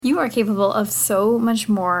You are capable of so much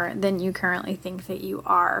more than you currently think that you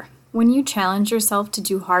are. When you challenge yourself to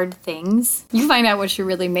do hard things, you find out what you're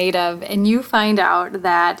really made of, and you find out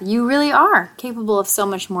that you really are capable of so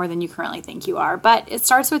much more than you currently think you are. But it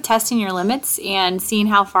starts with testing your limits and seeing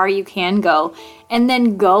how far you can go, and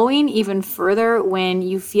then going even further when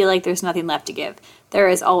you feel like there's nothing left to give. There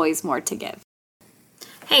is always more to give.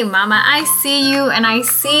 Hey mama, I see you, and I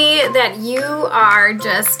see that you are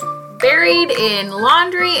just buried in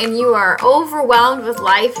laundry and you are overwhelmed with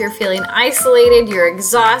life. You're feeling isolated, you're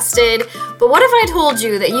exhausted. But what if I told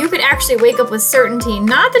you that you could actually wake up with certainty,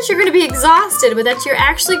 not that you're going to be exhausted, but that you're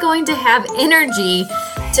actually going to have energy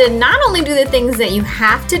to not only do the things that you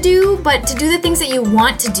have to do, but to do the things that you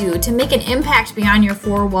want to do, to make an impact beyond your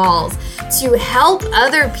four walls, to help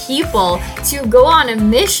other people, to go on a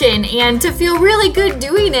mission and to feel really good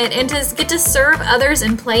doing it and to get to serve others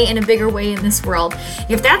and play in a bigger way in this world.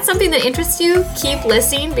 If that's something that interests you, keep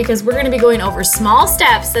listening, because we're going to be going over small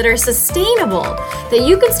steps that are sustainable, that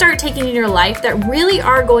you can start taking in your life that really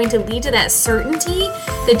are going to lead to that certainty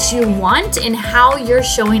that you want in how you're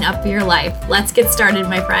showing up for your life. Let's get started,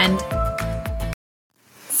 my friend.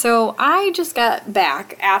 So I just got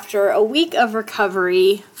back after a week of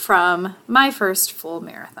recovery from my first full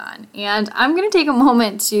marathon, and I'm going to take a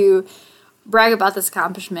moment to brag about this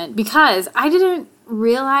accomplishment because I didn't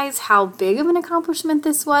realize how big of an accomplishment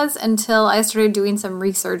this was until I started doing some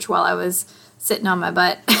research while I was sitting on my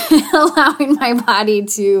butt, allowing my body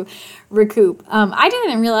to recoup. I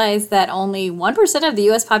didn't realize that only 1% of the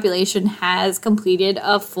U.S. population has completed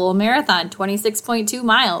a full marathon, 26.2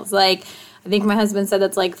 miles. I think my husband said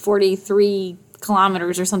that's like 43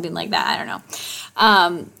 kilometers or something like that. I don't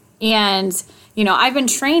know. And I've been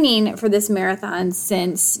training for this marathon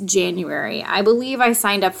since January. I believe I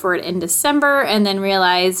signed up for it in December and then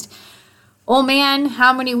realized, oh man,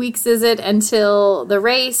 how many weeks is it until the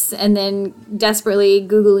race? And then desperately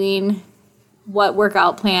Googling what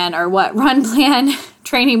workout plan or what run plan,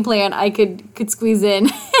 training plan I could squeeze in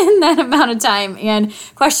that amount of time, and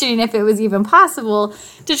questioning if it was even possible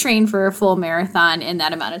to train for a full marathon in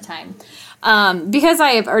that amount of time. Because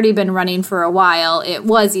I have already been running for a while, it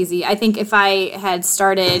was easy. I think if I had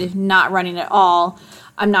started not running at all,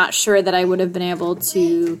 I'm not sure that I would have been able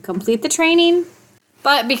to complete the training.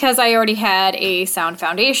 But because I already had a sound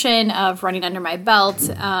foundation of running under my belt,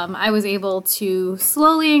 I was able to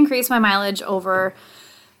slowly increase my mileage over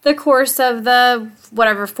the course of the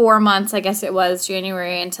 4 months, I guess it was,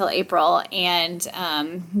 January until April. And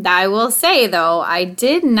I will say, though, I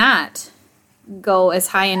did not go as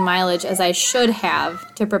high in mileage as I should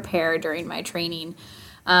have to prepare during my training.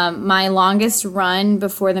 My longest run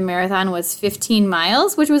before the marathon was 15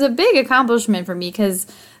 miles, which was a big accomplishment for me because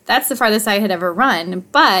that's the farthest I had ever run.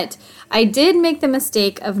 But I did make the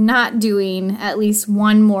mistake of not doing at least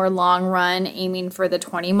one more long run, aiming for the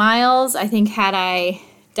 20 miles. I think had I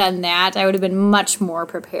done that, I would have been much more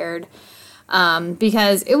prepared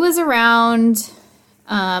because it was around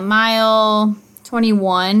mile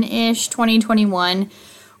 21-ish, 2021,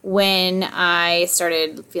 when I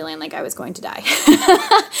started feeling like I was going to die.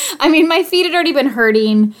 I mean, my feet had already been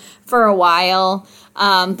hurting for a while,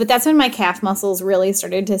 but that's when my calf muscles really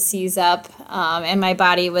started to seize up, and my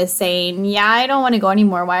body was saying, yeah, I don't want to go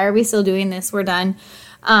anymore. Why are we still doing this? We're done.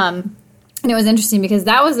 And it was interesting because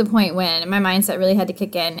that was the point when my mindset really had to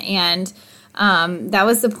kick in, and that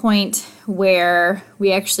was the point where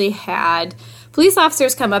we actually had police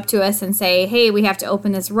officers come up to us and say, hey, we have to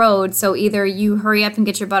open this road, so either you hurry up and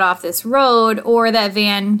get your butt off this road, or that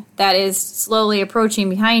van that is slowly approaching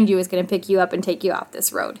behind you is going to pick you up and take you off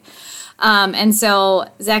this road. And so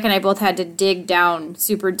Zach and I both had to dig down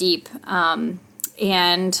super deep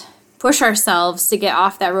and push ourselves to get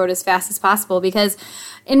off that road as fast as possible, because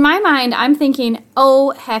in my mind, I'm thinking,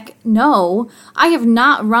 oh, heck no, I have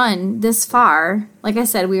not run this far. Like I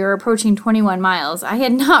said, we were approaching 21 miles. I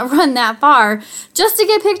had not run that far just to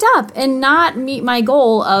get picked up and not meet my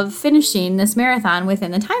goal of finishing this marathon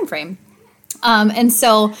within the time frame. And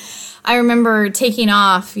so I remember taking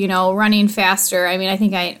off, running faster. I mean, I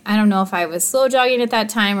think I don't know if I was slow jogging at that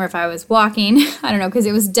time or if I was walking. I don't know, because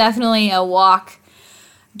it was definitely a walk,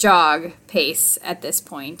 jog pace at this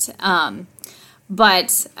point.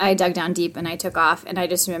 But I dug down deep and I took off, and I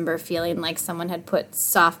just remember feeling like someone had put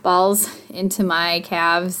softballs into my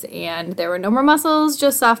calves, and there were no more muscles,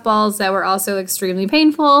 just softballs that were also extremely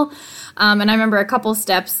painful. And I remember a couple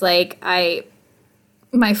steps, my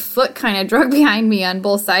foot kind of drug behind me on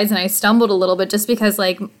both sides, and I stumbled a little bit just because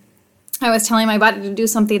I was telling my body to do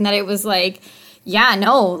something that it was yeah,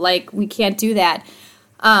 no, we can't do that.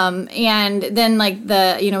 And then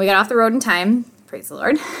we got off the road in time. praise the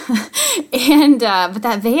Lord. And but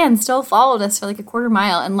that van still followed us for like a quarter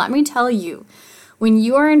mile. And let me tell you, when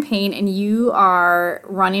you are in pain and you are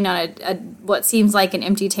running on a what seems like an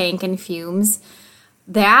empty tank and fumes,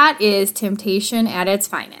 that is temptation at its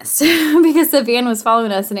finest. Because the van was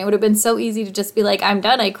following us, and it would have been so easy to just be like, I'm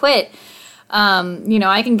done, I quit.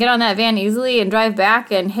 I can get on that van easily and drive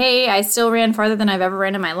back, and hey, I still ran farther than I've ever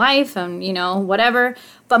ran in my life, and whatever.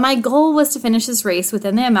 But my goal was to finish this race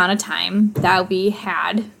within the amount of time that we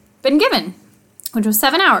had been given, which was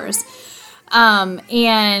 7 hours.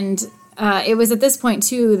 It was at this point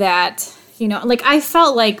too that, I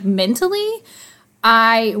felt like mentally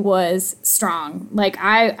I was strong. Like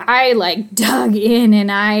I dug in, and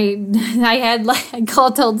I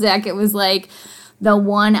told Zach it was like the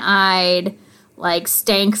one-eyed,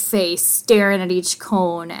 stank face staring at each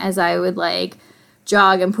cone as I would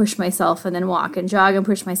jog and push myself and then walk and jog and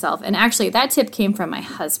push myself. And actually that tip came from my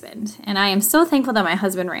husband. And I am so thankful that my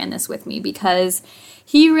husband ran this with me, because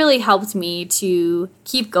he really helped me to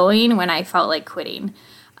keep going when I felt like quitting.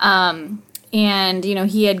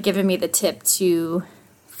 He had given me the tip to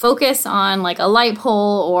focus on a light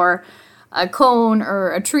pole or a cone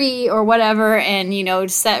or a tree or whatever, and,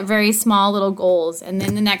 set very small little goals, and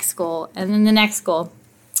then the next goal, and then the next goal.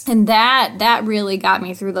 And that really got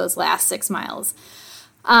me through those last 6 miles.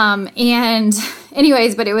 But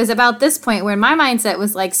it was about this point when my mindset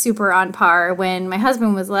was super on par, when my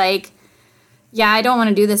husband was like, yeah, I don't want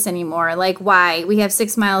to do this anymore. Why? We have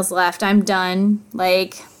 6 miles left. I'm done.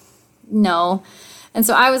 No. And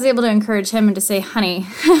so I was able to encourage him and to say, honey,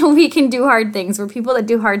 we can do hard things. We're people that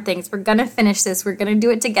do hard things. We're going to finish this. We're going to do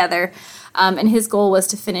it together. And his goal was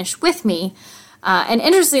to finish with me. And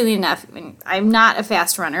interestingly enough, I'm not a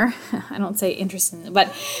fast runner. I don't say interestingly,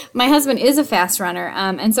 but my husband is a fast runner.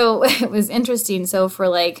 And so it was interesting. So for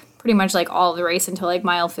pretty much all of the race until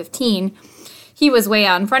mile 15, he was way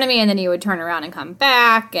out in front of me, and then he would turn around and come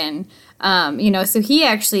back. And, so he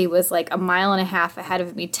actually was a mile and a half ahead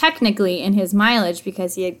of me technically in his mileage,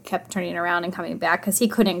 because he had kept turning around and coming back, because he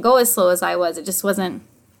couldn't go as slow as I was. It just wasn't,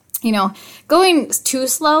 going too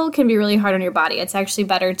slow can be really hard on your body. It's actually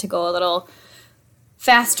better to go a little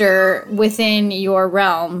faster within your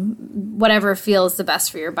realm, whatever feels the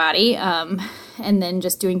best for your body, and then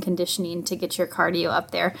just doing conditioning to get your cardio up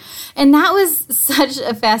there. And that was such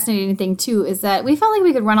a fascinating thing too, is that we felt like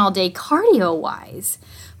we could run all day cardio-wise,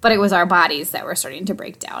 but it was our bodies that were starting to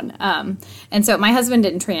break down. And so my husband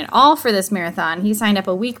didn't train at all for this marathon. He signed up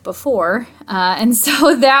a week before, and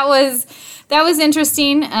so that was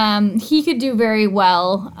interesting. He could do very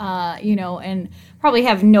well, and probably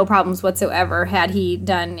have no problems whatsoever had he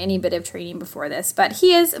done any bit of training before this. But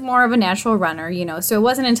he is more of a natural runner, so it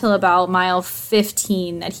wasn't until about mile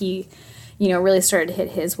 15 that he, really started to hit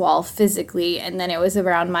his wall physically. And then it was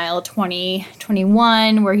around mile 20,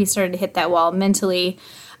 21 where he started to hit that wall mentally.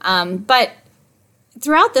 But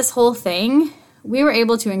throughout this whole thing, we were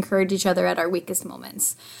able to encourage each other at our weakest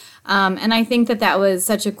moments. And I think that was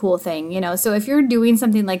such a cool thing, So if you're doing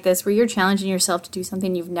something like this where you're challenging yourself to do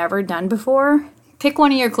something you've never done before, pick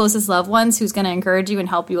one of your closest loved ones who's going to encourage you and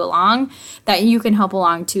help you along, that you can help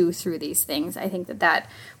along too through these things. I think that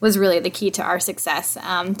was really the key to our success.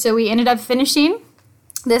 So we ended up finishing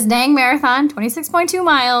this dang marathon, 26.2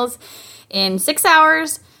 miles, in 6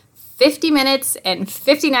 hours, 50 minutes, and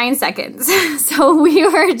 59 seconds. So we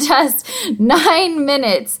were just 9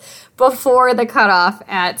 minutes before the cutoff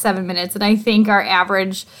at 7 minutes. And I think our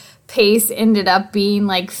average pace ended up being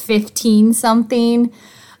 15 something.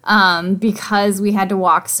 Because we had to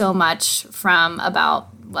walk so much from about,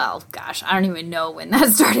 I don't even know when that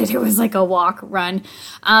started. It was a walk run.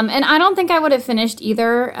 And I don't think I would have finished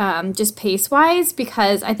either, just pace-wise,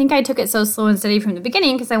 because I think I took it so slow and steady from the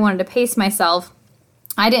beginning because I wanted to pace myself.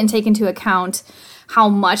 I didn't take into account how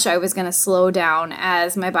much I was going to slow down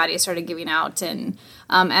as my body started giving out and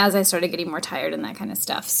as I started getting more tired and that kind of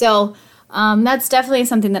stuff. So that's definitely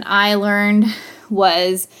something that I learned,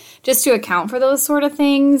 was just to account for those sort of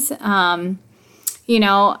things. The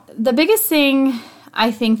biggest thing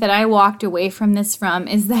I think that I walked away from this from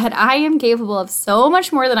is that I am capable of so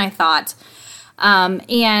much more than I thought.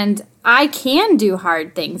 And I can do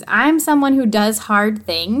hard things. I'm someone who does hard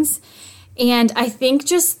things. And I think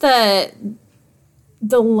just the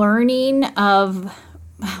learning of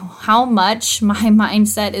how much my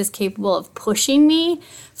mindset is capable of pushing me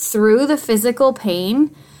through the physical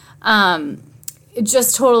pain,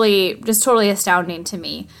 just totally astounding to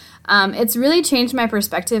me. It's really changed my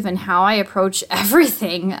perspective and how I approach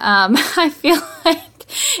everything. I feel like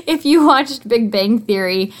if you watched Big Bang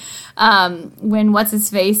Theory, when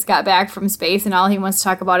what's-his-face got back from space and all he wants to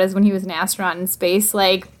talk about is when he was an astronaut in space,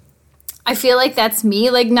 I feel like that's me.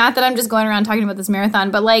 Like, not that I'm just going around talking about this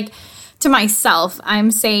marathon, but like to myself,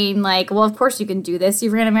 I'm saying like, well, of course you can do this.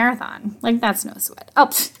 You ran a marathon. Like, that's no sweat.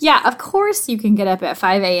 Oh, yeah, of course you can get up at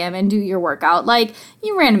 5 a.m. and do your workout. Like,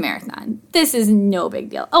 you ran a marathon. This is no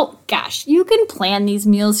big deal. Oh, gosh, you can plan these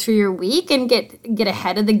meals for your week and get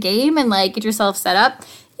ahead of the game and like get yourself set up.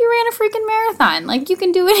 You ran a freaking marathon. Like, you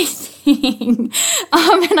can do anything.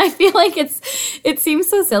 And I feel like it seems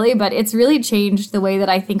so silly, but it's really changed the way that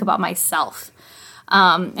I think about myself,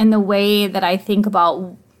 and the way that I think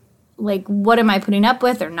about, like, what am I putting up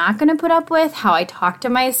with or not going to put up with, how I talk to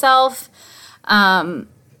myself,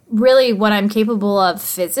 really what I'm capable of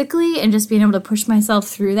physically, and just being able to push myself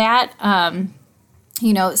through that.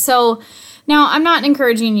 So now I'm not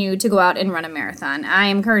encouraging you to go out and run a marathon. I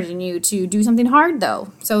am encouraging you to do something hard,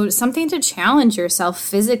 though. So something to challenge yourself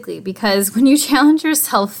physically, because when you challenge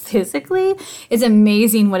yourself physically, it's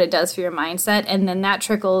amazing what it does for your mindset, and then that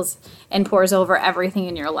trickles and pours over everything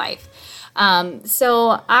in your life.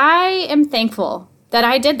 So I am thankful that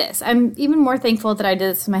I did this. I'm even more thankful that I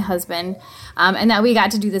did this with my husband, and that we got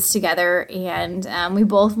to do this together. And we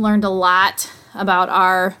both learned a lot about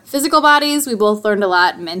our physical bodies. We both learned a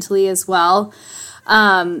lot mentally as well.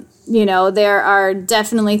 There are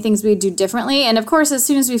definitely things we do differently. And of course, as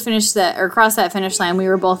soon as we finished crossed that finish line, we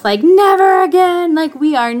were both like, never again. Like,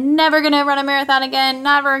 we are never going to run a marathon again.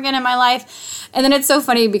 Never again in my life. And then it's so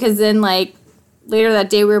funny because then, like, later that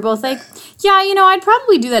day, we were both like, yeah, I'd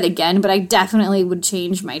probably do that again, but I definitely would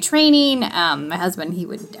change my training. My husband, he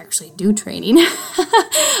would actually do training.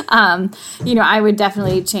 I would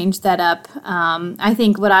definitely change that up. I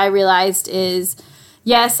think what I realized is,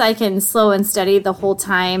 yes, I can slow and steady the whole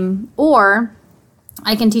time, or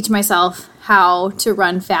I can teach myself how to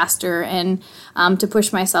run faster and to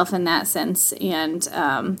push myself in that sense. And,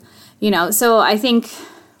 so I think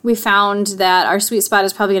we found that our sweet spot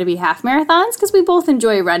is probably going to be half marathons, because we both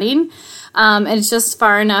enjoy running. And it's just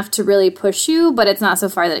far enough to really push you, but it's not so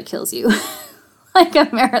far that it kills you like a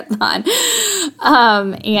marathon.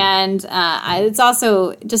 It's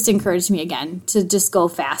also just encouraged me again to just go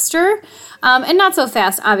faster. And not so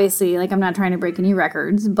fast, obviously, like, I'm not trying to break any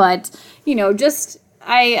records, but,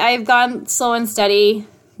 I've gone slow and steady,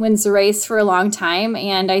 wins the race for a long time.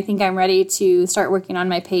 And I think I'm ready to start working on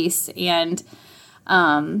my pace and,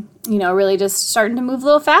 really just starting to move a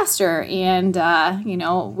little faster. And,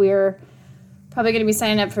 we're probably going to be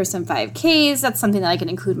signing up for some 5Ks. That's something that I can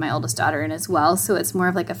include my oldest daughter in as well. So it's more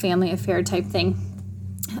of like a family affair type thing.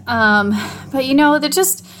 But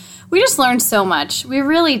we just learned so much. We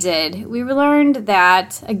really did. We learned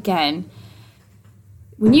that, again,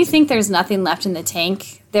 when you think there's nothing left in the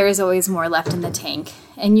tank, there is always more left in the tank.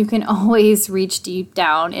 And you can always reach deep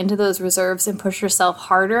down into those reserves and push yourself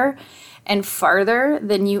harder and farther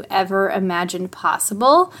than you ever imagined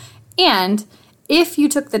possible. And if you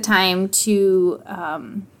took the time to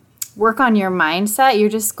work on your mindset,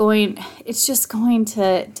 it's just going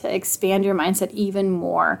to expand your mindset even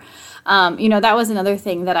more. That was another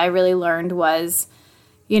thing that I really learned was,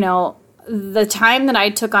 the time that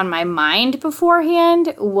I took on my mind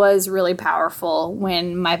beforehand was really powerful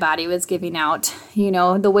when my body was giving out.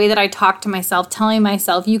 The way that I talked to myself, telling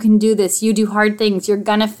myself, you can do this, you do hard things, you're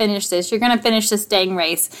going to finish this, you're going to finish this dang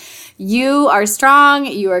race. You are strong,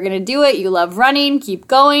 you are going to do it, you love running, keep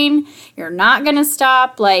going, you're not going to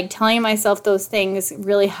stop. Like, telling myself those things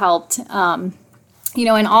really helped. And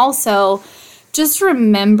also just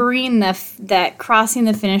remembering that crossing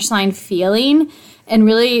the finish line feeling. And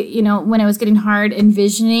really, when it was getting hard,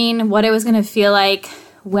 envisioning what it was going to feel like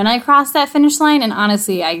when I crossed that finish line. And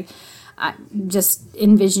honestly, I just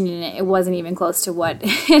envisioning it wasn't even close to what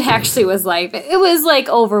it actually was like. It was like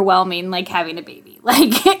overwhelming, like having a baby.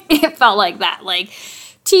 Like, it felt like that. Like,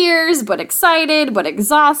 tears, but excited, but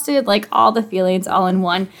exhausted, like all the feelings all in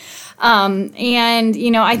one.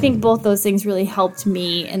 I think both those things really helped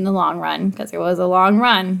me in the long run, because it was a long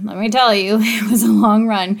run. Let me tell you, it was a long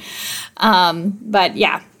run. But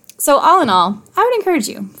yeah, so all in all, I would encourage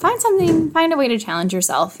you, find a way to challenge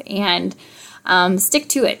yourself and, stick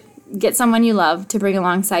to it. Get someone you love to bring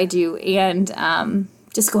alongside you, and,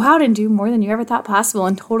 just go out and do more than you ever thought possible,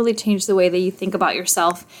 and totally change the way that you think about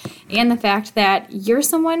yourself and the fact that you're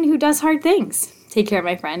someone who does hard things. Take care,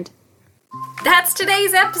 my friend. That's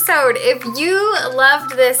today's episode. If you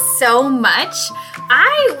loved this so much,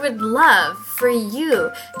 I would love for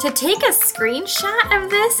you to take a screenshot of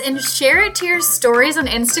this and share it to your stories on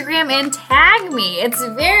Instagram and tag me. It's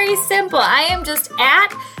very simple. I am just at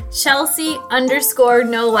Chelsea_Noel.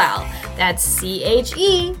 That's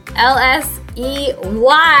CHELSEY.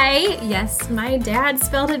 Yes, my dad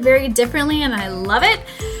spelled it very differently, and I love it.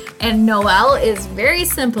 And Noel is very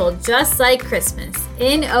simple, just like Christmas,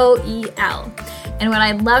 Noel. And what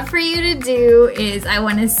I'd love for you to do is I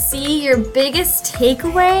want to see your biggest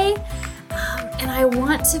takeaway, and I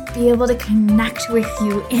want to be able to connect with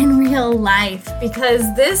you in real life, because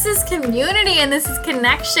this is community and this is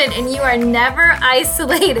connection, and you are never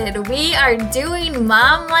isolated. We are doing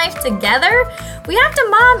mom life together. We have to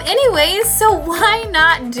mom anyways, so why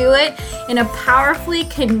not do it in a powerfully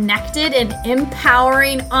connected and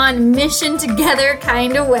empowering, on mission together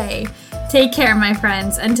kind of way? Take care, my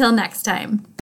friends. Until next time.